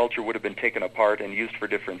later culture, would have been taken apart and used for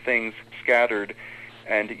different things, scattered,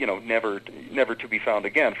 and never to be found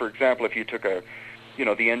again. For example, if you took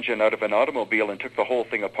the engine out of an automobile and took the whole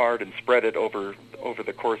thing apart and spread it over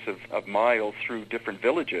the course of miles through different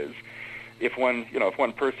villages, if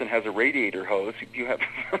one person has a radiator hose, you have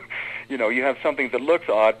you have something that looks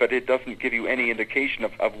odd, but it doesn't give you any indication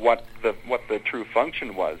of what the true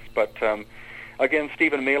function was. But again,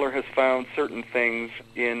 Stephen Mailer has found certain things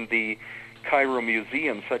in the Cairo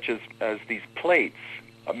Museum, such as these plates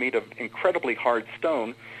made of incredibly hard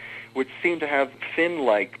stone, which seem to have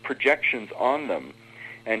fin-like projections on them.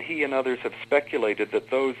 And he and others have speculated that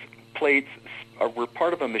those plates were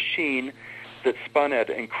part of a machine that spun at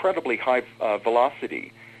incredibly high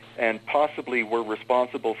velocity and possibly were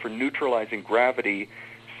responsible for neutralizing gravity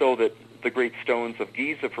so that the great stones of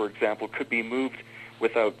Giza, for example, could be moved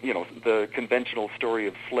without, the conventional story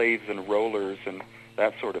of slaves and rollers and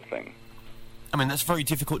that sort of thing. I mean, that's very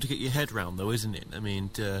difficult to get your head round, though, isn't it? I mean,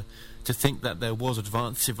 to think that there was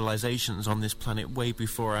advanced civilizations on this planet way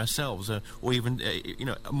before ourselves, or even,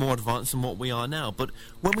 more advanced than what we are now. But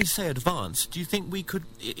when we say advanced, do you think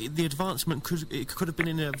the advancement could have been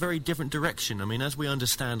in a very different direction? I mean, as we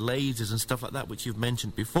understand lasers and stuff like that, which you've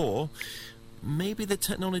mentioned before, maybe the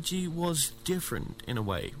technology was different in a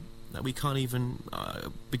way that we can't even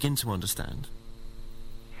begin to understand.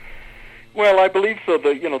 Well, I believe so.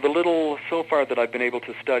 The little so far that I've been able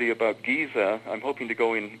to study about Giza, I'm hoping to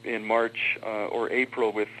go in March or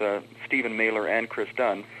April with Stephen Mailer and Chris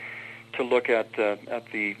Dunn to look at the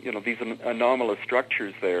these anomalous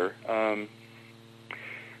structures there.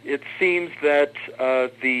 It seems that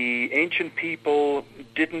the ancient people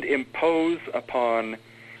didn't impose upon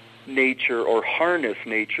nature or harness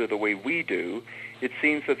nature the way we do. It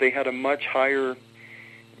seems that they had a much higher,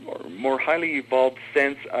 more highly evolved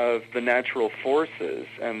sense of the natural forces,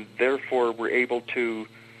 and therefore were able to,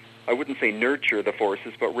 I wouldn't say nurture the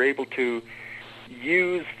forces, but were able to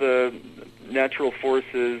use the natural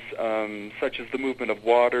forces such as the movement of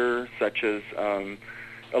water, such as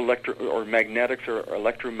magnetics or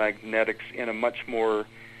electromagnetics in a much more,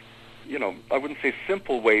 I wouldn't say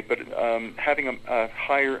simple way, but having a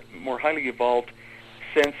higher, more highly evolved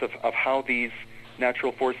sense of how these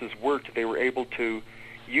natural forces worked. They were able to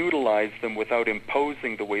utilize them without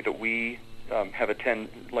imposing the way that we have a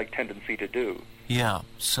tendency to do. Yeah,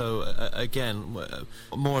 so again,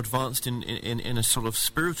 more advanced in a sort of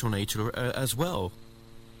spiritual nature as well.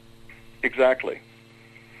 Exactly.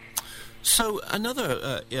 So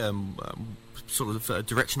another sort of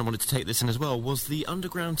direction I wanted to take this in as well was the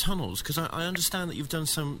underground tunnels, because I understand that you've done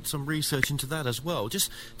some research into that as well.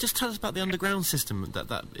 Just tell us about the underground system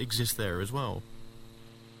that exists there as well.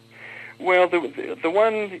 Well, the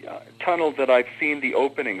one tunnel that I've seen the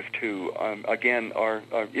openings to, again,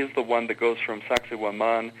 is the one that goes from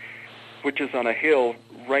Sacsayhuaman, which is on a hill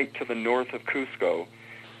right to the north of Cusco,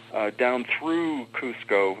 down through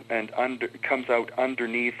Cusco, and comes out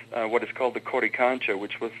underneath what is called the Coricancha,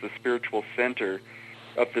 which was the spiritual center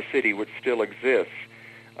of the city, which still exists.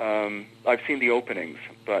 I've seen the openings,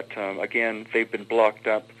 but again, they've been blocked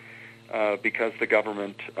up because the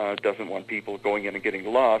government doesn't want people going in and getting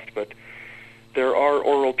lost. But there are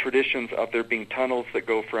oral traditions of there being tunnels that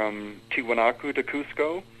go from Tiwanaku to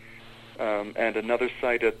Cusco, and another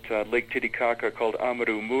site at Lake Titicaca called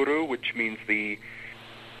Amaru Muru, which means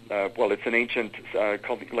it's an ancient,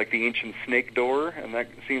 called like the ancient snake door, and that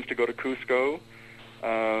seems to go to Cusco.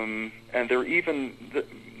 And there's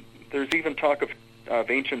even talk of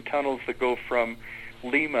ancient tunnels that go from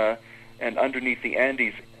Lima and underneath the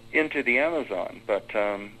Andes into the Amazon. But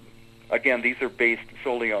again, these are based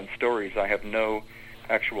solely on stories. I have no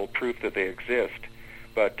actual proof that they exist.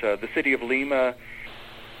 But the city of Lima,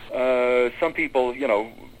 some people,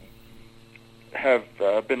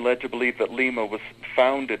 have been led to believe that Lima was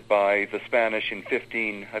founded by the Spanish in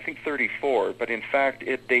 1534, but in fact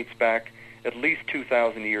it dates back at least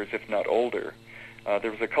 2,000 years, if not older.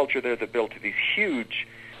 There was a culture there that built these huge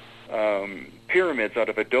pyramids out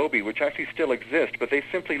of adobe, which actually still exist, but they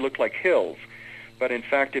simply look like hills. But in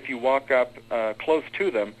fact, if you walk up close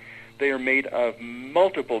to them, they are made of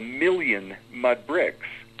multiple million mud bricks.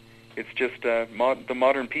 It's just the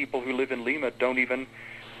modern people who live in Lima don't even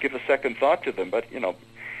give a second thought to them. But,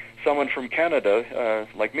 someone from Canada,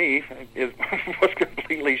 like me, was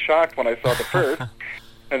completely shocked when I saw the first.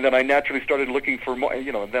 And then I naturally started looking for more,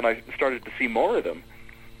 and then I started to see more of them.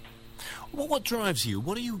 What drives you?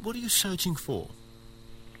 What are you searching for?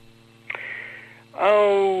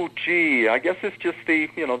 Oh, gee, I guess it's just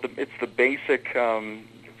it's the basic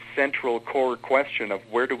central core question of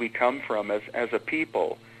where do we come from as a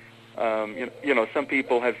people. Some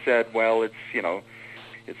people have said, well, it's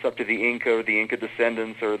up to the Inca or the Inca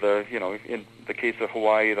descendants or in the case of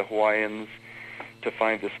Hawaii, the Hawaiians to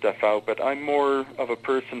find this stuff out. But I'm more of a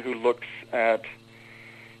person who looks at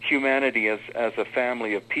humanity as a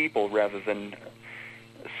family of people rather than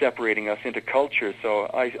separating us into culture. So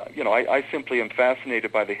I simply am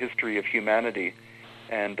fascinated by the history of humanity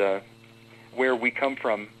and where we come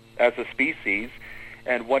from as a species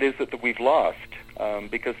and what is it that we've lost,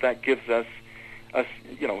 because that gives us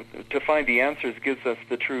to find the answers gives us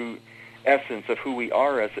the true essence of who we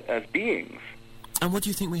are as beings. And what do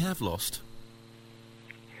you think we have lost?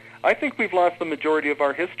 I think we've lost the majority of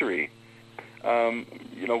our history.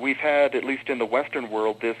 We've had, at least in the Western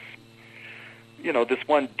world, this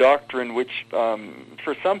one doctrine which,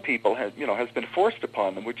 for some people, has been forced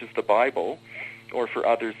upon them, which is the Bible, or for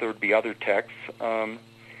others there would be other texts.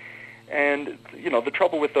 And the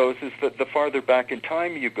trouble with those is that the farther back in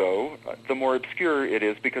time you go, the more obscure it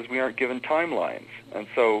is because we aren't given timelines. And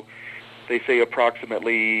so they say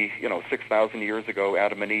approximately 6,000 years ago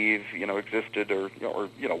Adam and Eve existed, or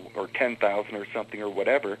 10,000 or something or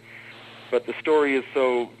whatever. But the story is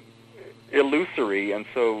so illusory and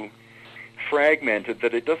so fragmented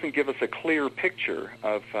that it doesn't give us a clear picture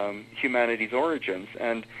of humanity's origins.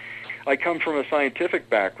 And I come from a scientific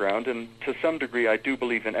background, and to some degree I do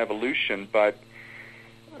believe in evolution, but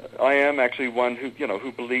I am actually one who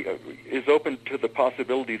is open to the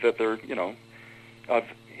possibility that there of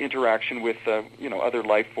interaction with other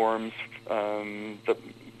life forms from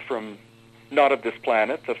not of this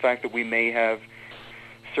planet. The fact that we may have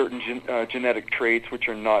certain genetic traits which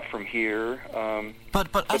are not from here.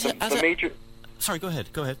 Sorry, go ahead.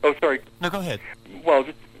 Oh, sorry. No, go ahead. Well,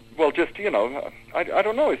 just I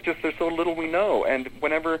don't know. It's just there's so little we know, and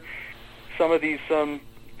whenever some of these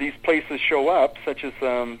places show up, such as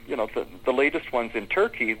the latest ones in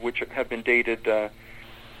Turkey, which have been dated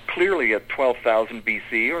clearly at 12,000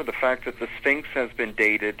 BC, or the fact that the Sphinx has been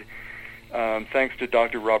dated, thanks to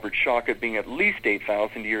Dr. Robert Schoch, at being at least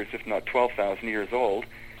 8,000 years, if not 12,000 years old,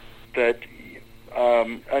 that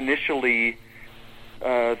initially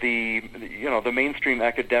the mainstream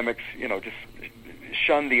academics just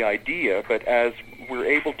shun the idea, but as we're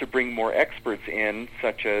able to bring more experts in,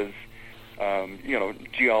 such as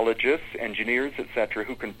geologists, engineers, etc.,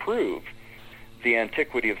 who can prove the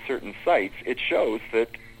antiquity of certain sites, it shows that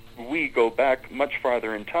we go back much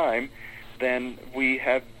farther in time than we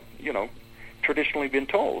have, traditionally been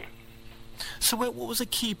told. So what was a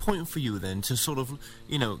key point for you then to sort of,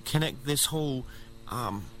 connect this whole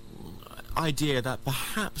idea that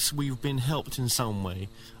perhaps we've been helped in some way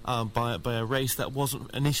by a race that wasn't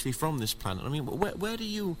initially from this planet? I mean, where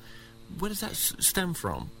does that stem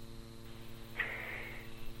from?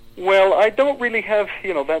 Well, I don't really have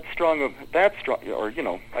I don't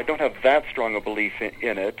have that strong a belief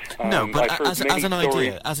in it. No, but as an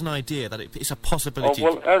idea that it's a possibility.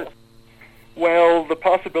 Well, the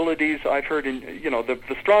possibilities I've heard in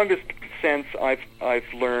the strongest sense I've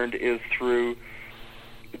learned is through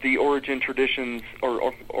the origin traditions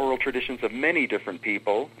or oral traditions of many different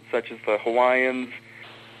people, such as the Hawaiians,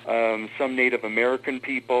 some Native American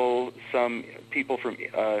people, some people from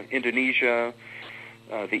Indonesia,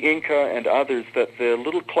 the Inca, and others, that the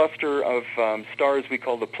little cluster of stars we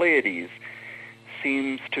call the Pleiades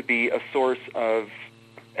seems to be a source of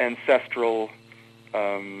ancestral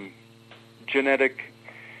genetic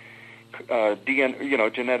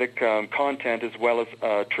genetic content as well as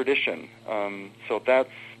tradition. So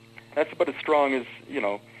that's about as strong as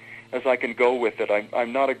I can go with it.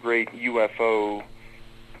 I'm not a great UFO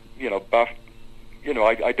buff.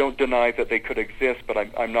 I don't deny that they could exist, but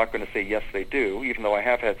I'm not going to say yes they do, even though I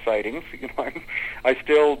have had sightings. I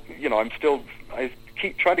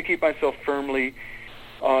try to keep myself firmly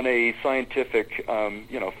on a scientific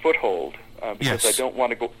foothold because I don't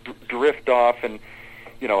want to go drift off and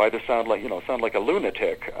either sound like a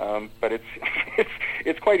lunatic. But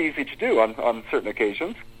it's quite easy to do on certain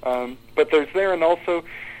occasions. But there's and also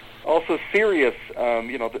Sirius,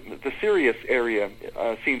 the Sirius area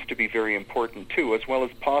seems to be very important too, as well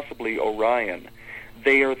as possibly Orion.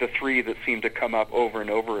 They are the three that seem to come up over and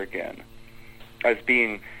over again as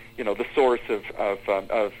being, the source of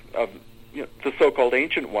the so-called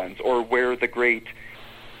ancient ones, or where the great,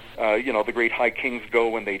 the great high kings go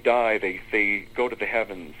when they die. They go to the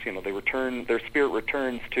heavens. They return. Their spirit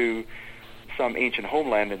returns to some ancient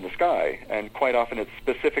homeland in the sky, and quite often it's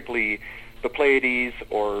specifically the Pleiades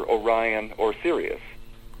or Orion or Sirius.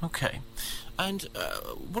 Okay. And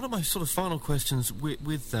one of my sort of final questions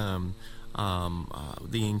with the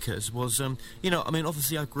Incas was,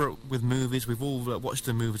 obviously I grew up with movies. We've all watched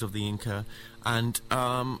the movies of the Inca, and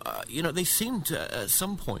they seemed at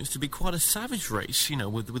some points to be quite a savage race,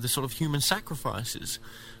 with the sort of human sacrifices.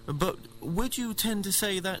 But would you tend to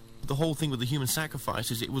say that the whole thing with the human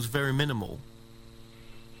sacrifices, it was very minimal?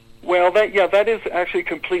 Well, that is actually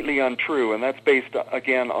completely untrue, and that's based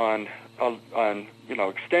again on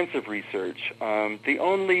extensive research. The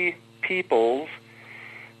only peoples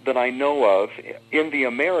that I know of in the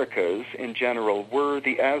Americas in general were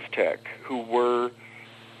the Aztec, who were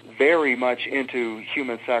very much into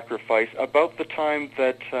human sacrifice about the time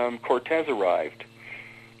that Cortez arrived.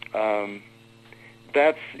 There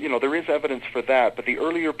is evidence for that, but the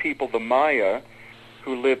earlier people, the Maya,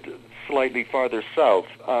 who lived slightly farther south,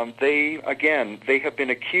 they have been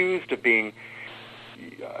accused of being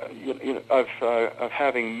of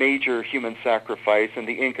having major human sacrifice, and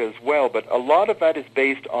the Inca as well. But a lot of that is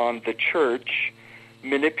based on the church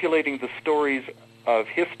manipulating the stories of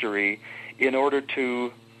history in order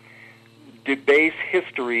to debase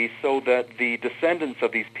history so that the descendants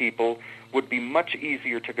of these people would be much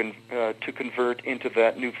easier to convert into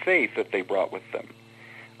that new faith that they brought with them.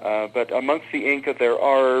 But amongst the Inca, there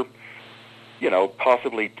are,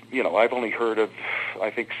 possibly, I've only heard of,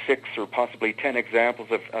 I think, 6 or possibly 10 examples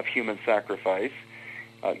of human sacrifice,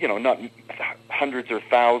 not hundreds or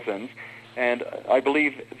thousands. And I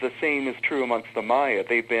believe the same is true amongst the Maya.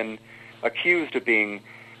 They've been accused of being,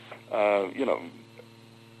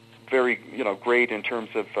 very, great in terms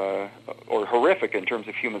of, or horrific in terms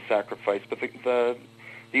of human sacrifice. But the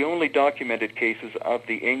only documented cases of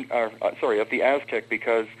the Aztec,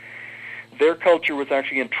 because their culture was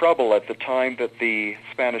actually in trouble at the time that the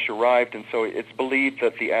Spanish arrived, and so it's believed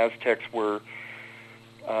that the Aztecs were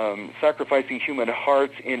sacrificing human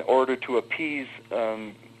hearts in order to appease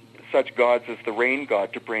such gods as the rain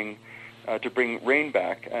god to bring rain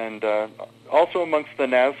back. And also amongst the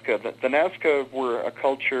Nazca, the Nazca were a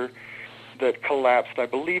culture that collapsed, I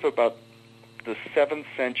believe, about the 7th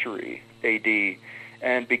century A.D.,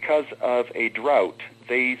 and because of a drought,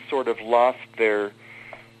 they sort of lost their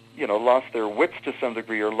wits to some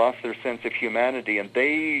degree, or lost their sense of humanity, and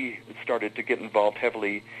they started to get involved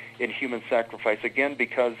heavily in human sacrifice, again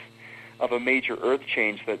because of a major earth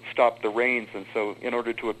change that stopped the rains. And so in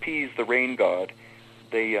order to appease the rain god,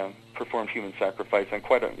 they performed human sacrifice on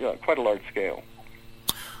quite a large scale.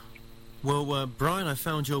 Well, Brian, I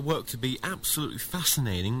found your work to be absolutely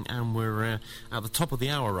fascinating, and we're at the top of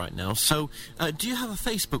the hour right now. So do you have a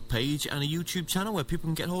Facebook page and a YouTube channel where people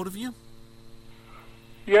can get hold of you?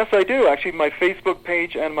 Yes, I do. Actually, my Facebook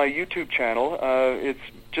page and my YouTube channel, it's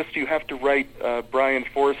just, you have to write Brian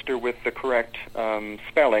Forster with the correct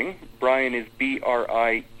spelling. Brian is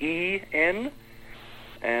B-R-I-E-N,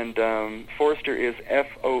 and Forster is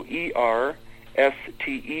F-O-E-R-S-T-E-R.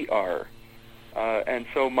 And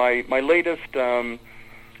so my latest 2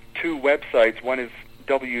 websites, one is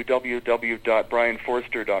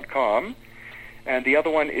www.brianforster.com, and the other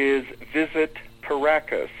one is Visit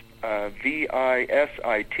Paracas,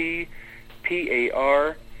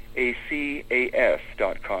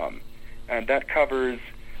 VisitParacas.com, and that covers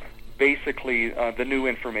basically the new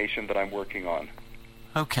information that I'm working on.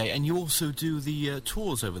 Okay, and you also do the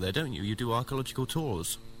tours over there, don't you? You do archaeological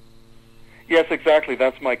tours. Yes, exactly.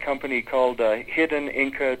 That's my company called Hidden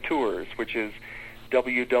Inca Tours, which is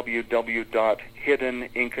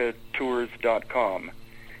www.hiddenincatours.com,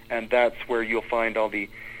 and that's where you'll find all the,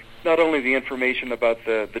 not only the information about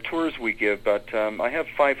the tours we give, but I have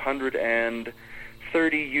 530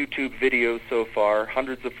 YouTube videos so far,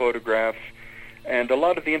 hundreds of photographs, and a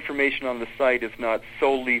lot of the information on the site is not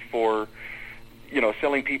solely for,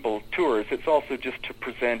 selling people tours. It's also just to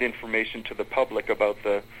present information to the public about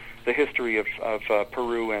the history of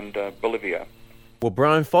Peru and Bolivia. Well,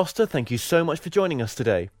 Brian Foster, thank you so much for joining us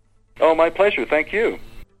today. Oh, my pleasure. Thank you.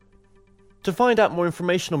 To find out more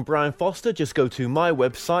information on Brian Foster, just go to my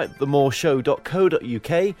website,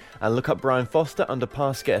 themoreshow.co.uk, and look up Brian Foster under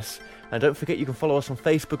past guests. And don't forget you can follow us on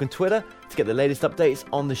Facebook and Twitter to get the latest updates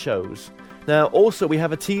on the shows. Now, also, we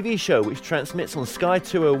have a TV show which transmits on Sky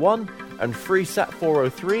 201 and FreeSat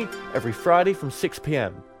 403 every Friday from 6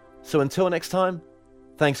 p.m. So until next time,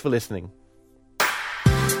 thanks for listening.